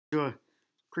Do a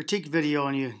critique video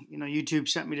on YouTube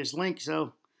sent me this link,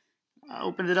 so I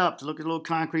opened it up to look at a little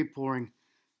concrete pouring.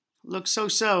 Looks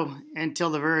so until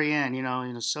the very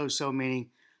end. So meaning,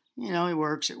 it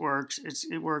works. It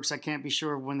works. I can't be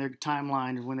sure when their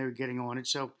timeline and when they were getting on it,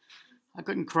 so I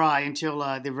couldn't cry until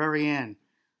the very end.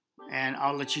 And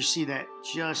I'll let you see that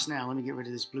just now. Let me get rid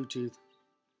of this Bluetooth.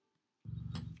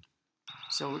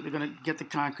 So they're gonna get the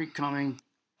concrete coming.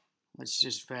 Let's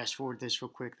just fast forward this real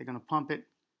quick. They're gonna pump it.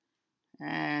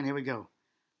 And here we go.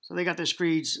 So they got their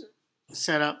screeds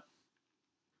set up.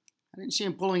 I didn't see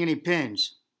them pulling any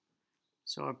pins.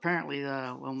 So apparently,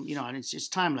 it's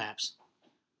time lapse.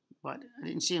 But I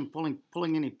didn't see them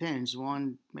pulling any pins.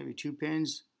 One, maybe two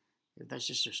pins. If that's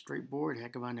just a straight board,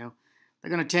 heck if I know.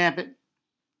 They're going to tamp it.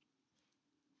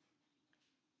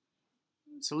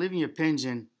 So leaving your pins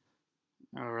in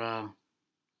are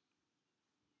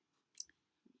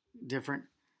different.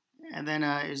 And then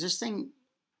is this thing...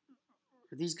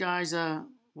 Are these guys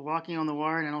walking on the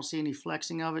wire, and I don't see any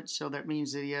flexing of it, so that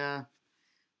means they're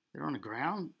on the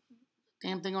ground.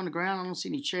 Damn thing on the ground. I don't see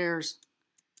any chairs.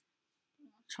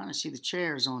 I'm trying to see the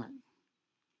chairs on it.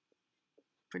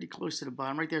 Pretty close to the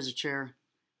bottom. Right there's a chair.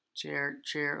 Chair.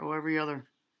 Oh, every other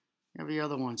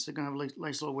one. So they're gonna have a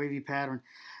nice little wavy pattern.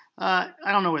 I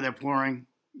don't know where they're pouring.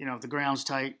 If the ground's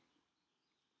tight,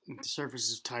 if the surface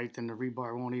is tight, then the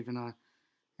rebar won't even.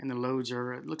 And the loads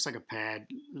are, it looks like a pad.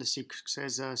 Let's see, it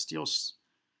says steel,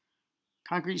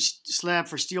 concrete slab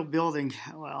for steel building.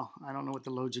 Well, I don't know what the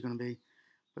loads are going to be,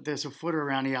 but there's a footer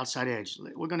around the outside edge.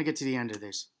 We're going to get to the end of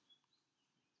this.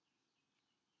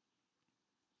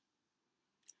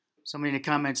 Somebody in the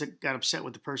comments got upset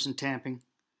with the person tamping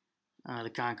the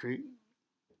concrete.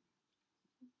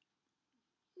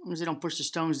 As long as they don't push the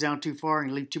stones down too far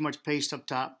and leave too much paste up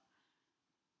top.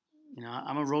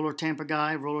 I'm a roller tamper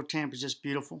guy. Roller tamp is just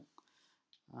beautiful.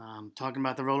 Talking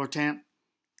about the roller tamp,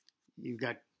 you've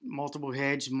got multiple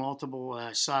heads, multiple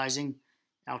sizing,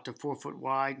 out to 4 foot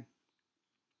wide.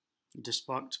 Just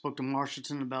spoke to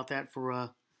Marshallton about that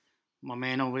for my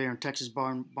man over there in Texas,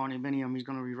 Barney Minium. He's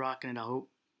going to be rocking it, I hope.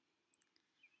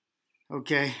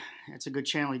 Okay, that's a good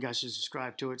channel. You guys should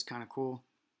subscribe to it. It's kind of cool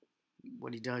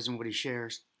what he does and what he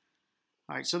shares.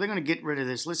 All right, so they're going to get rid of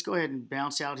this. Let's go ahead and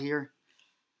bounce out here.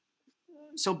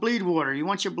 So bleed water. You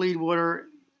want your bleed water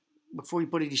before you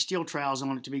put any steel trowels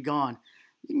on it to be gone.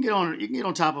 You can get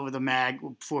on top of the mag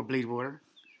before bleed water.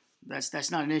 That's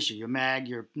not an issue. Your mag,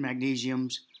 your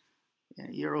magnesiums,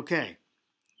 you're okay.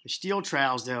 The steel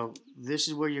trowels, though, this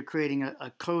is where you're creating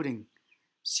a coating,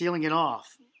 sealing it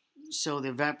off, so the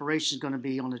evaporation is going to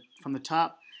be from the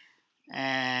top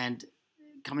and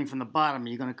coming from the bottom.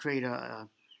 You're going to create a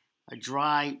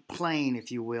dry plane,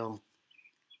 if you will,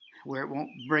 where it won't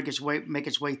make its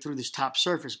way through this top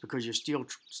surface because you're steel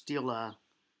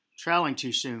troweling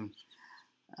too soon.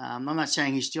 I'm not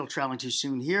saying he's steel troweling too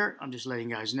soon here. I'm just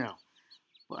letting you guys know,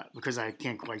 but because I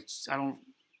don't,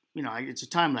 it's a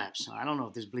time lapse. I don't know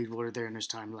if there's bleed water there in this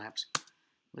time lapse.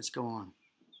 Let's go on.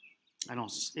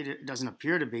 It doesn't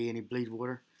appear to be any bleed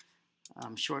water.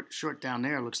 Short down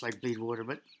there looks like bleed water,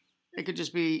 but it could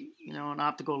just be, an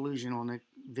optical illusion on the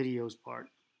video's part.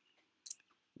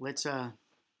 Let's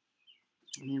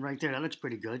right there, that looks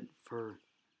pretty good for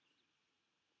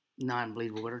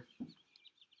non-bleed water.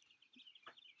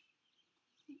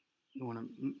 You want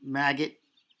to mag it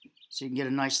so you can get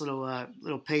a nice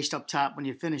little paste up top when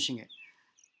you're finishing it.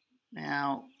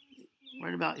 Now,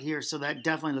 right about here, so that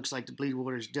definitely looks like the bleed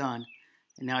water is done.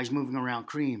 And now he's moving around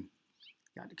cream.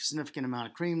 Got a significant amount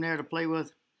of cream there to play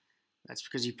with. That's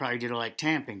because he probably did it like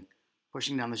tamping,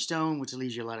 pushing down the stone, which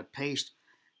leaves you a lot of paste,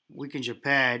 weakens your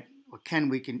pad.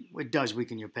 It does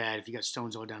weaken your pad if you got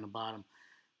stones all down the bottom.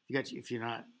 If you're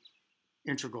not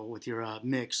integral with your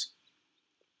mix.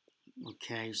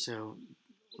 Okay, so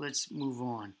let's move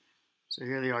on. So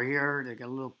here they are here. They got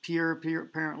a little pier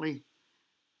apparently.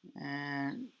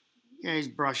 And yeah, he's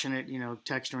brushing it,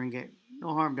 texturing it.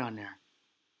 No harm done there.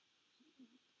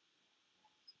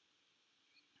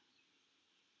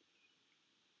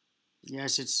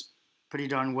 Yes, it's pretty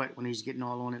darn wet when he's getting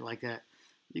all on it like that.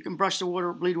 You can brush the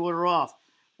bleed water off.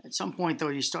 At some point, though,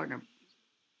 you're starting to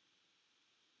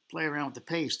play around with the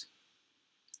paste.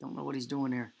 Don't know what he's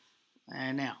doing there.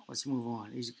 And now, let's move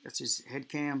on. That's his head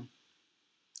cam.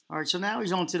 All right, so now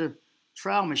he's on to the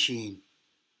trowel machine.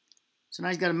 So now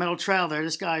he's got a metal trowel there.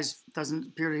 This guy doesn't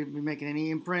appear to be making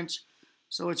any imprints,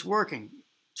 so it's working.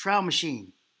 Trowel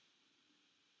machine.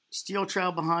 Steel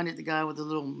trowel behind it, the guy with the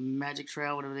little magic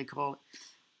trowel, whatever they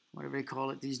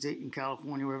call it these days in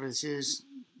California, wherever this is,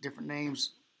 different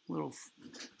names. I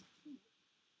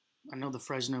know the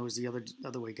Fresno is the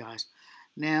other way, guys.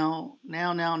 Now.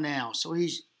 So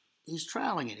he's he's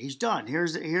troweling it. He's done.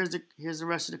 Here's the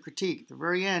rest of the critique. At the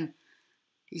very end,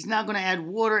 he's now going to add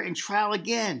water and trowel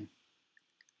again.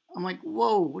 I'm like,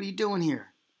 whoa, what are you doing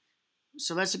here?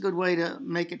 So that's a good way to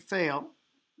make it fail.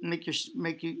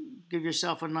 Give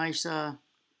yourself a nice top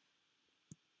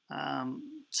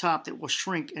that will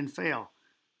shrink and fail.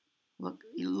 Look,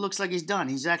 it looks like he's done.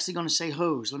 He's actually going to say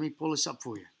hose. Let me pull this up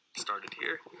for you. Started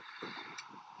here.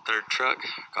 Third truck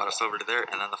got us over to there,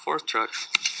 and then the fourth truck,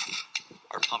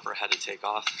 our pumper had to take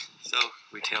off, so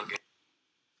we tailgate.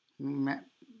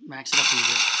 Max it up a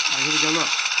little bit. All right, here we go. Look.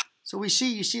 So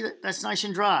you see that's nice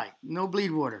and dry. No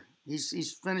bleed water.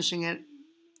 He's finishing it,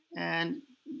 and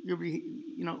you'll be,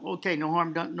 okay. No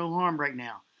harm done. No harm right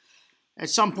now. At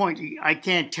some point, I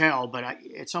can't tell, but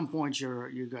at some point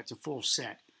you got the full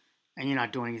set, and you're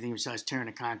not doing anything besides tearing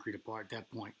the concrete apart. At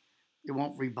that point, it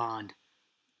won't rebond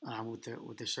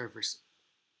with the surface.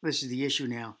 This is the issue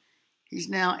now. He's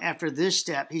now, after this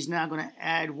step, he's now going to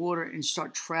add water and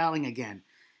start troweling again.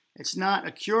 It's not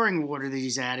a curing water that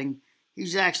he's adding.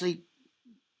 He's actually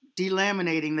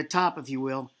delaminating the top, if you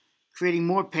will, creating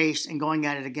more paste and going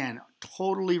at it again.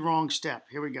 Totally wrong step.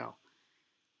 Here we go.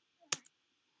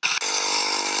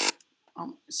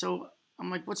 So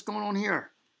I'm like, what's going on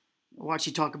here? Watch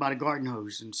you talk about a garden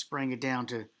hose and spraying it down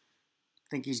to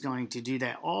think he's going to do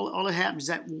that. All that happens is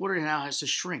that water now has to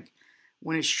shrink.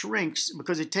 When it shrinks,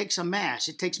 because it takes a mass,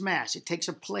 it takes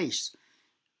a place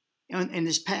in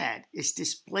this pad. It's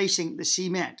displacing the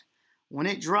cement. When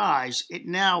it dries, it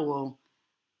now will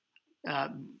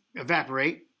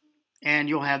evaporate, and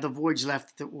you'll have the voids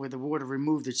left where the water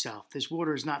removed itself. This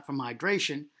water is not from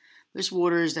hydration. This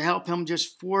water is to help him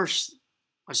just force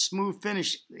a smooth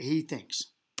finish, he thinks.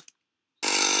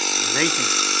 Or they think.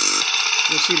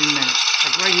 We'll see it in a minute.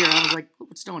 Like right here, I was like,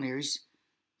 what's doing here? He's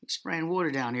spraying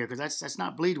water down here, because that's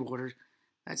not bleed water.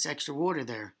 That's extra water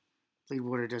there. Bleed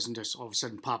water doesn't just all of a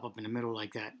sudden pop up in the middle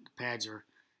like that. The pads are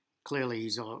clearly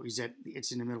it's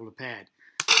in the middle of the pad.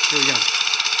 Here we go.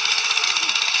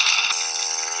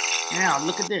 Now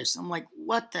look at this. I'm like,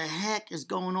 what the heck is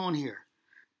going on here?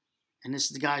 And this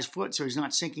is the guy's foot, so he's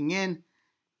not sinking in.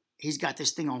 He's got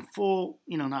this thing on full,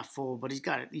 not full, but he's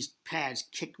got these pads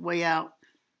kicked way out,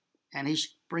 and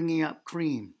he's bringing up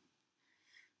cream.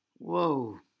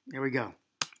 Whoa. There we go.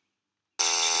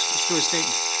 Let's do a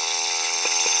statement.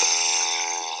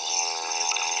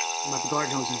 About the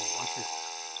garden hose now. Watch this.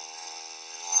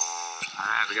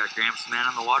 Alright, we got Gramps Man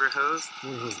on the water hose.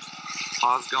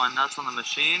 Paul's going nuts on the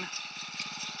machine.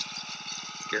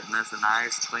 Getting us a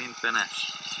nice, clean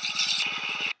finish.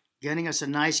 Getting us a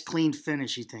nice, clean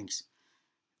finish, he thinks.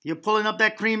 You're pulling up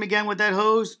that cream again with that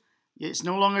hose. It's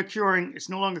no longer curing. It's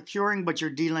no longer curing, but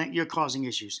you're causing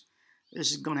issues.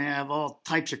 This is going to have all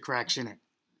types of cracks in it.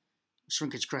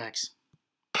 Shrinkage cracks.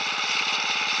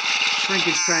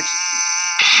 Shrinkage cracks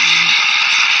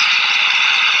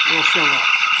will show up.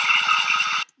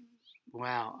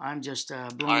 Wow, I'm just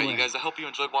blown away. Alright, you guys, I hope you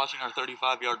enjoyed watching our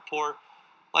 35-yard pour.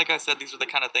 Like I said, these are the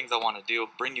kind of things I want to do.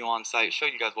 Bring you on site, show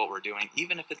you guys what we're doing,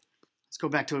 even if it's... Let's go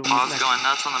back to it. Paul's going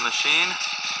nuts on the machine.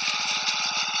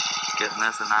 Getting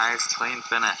us a nice, clean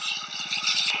finish.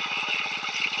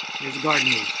 Here's the garden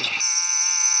hose, guys.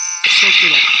 Soak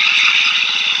it up.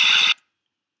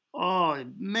 Oh,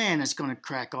 man, it's going to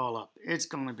crack all up. It's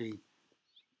going to be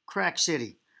crack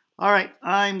city. All right,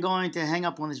 I'm going to hang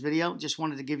up on this video. Just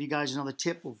wanted to give you guys another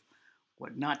tip of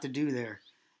what not to do there.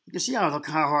 You can see how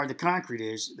hard the concrete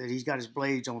is, that he's got his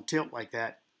blades on tilt like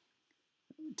that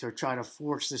to try to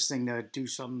force this thing to do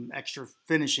some extra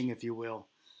finishing, if you will.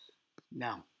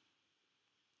 No.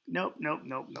 Nope.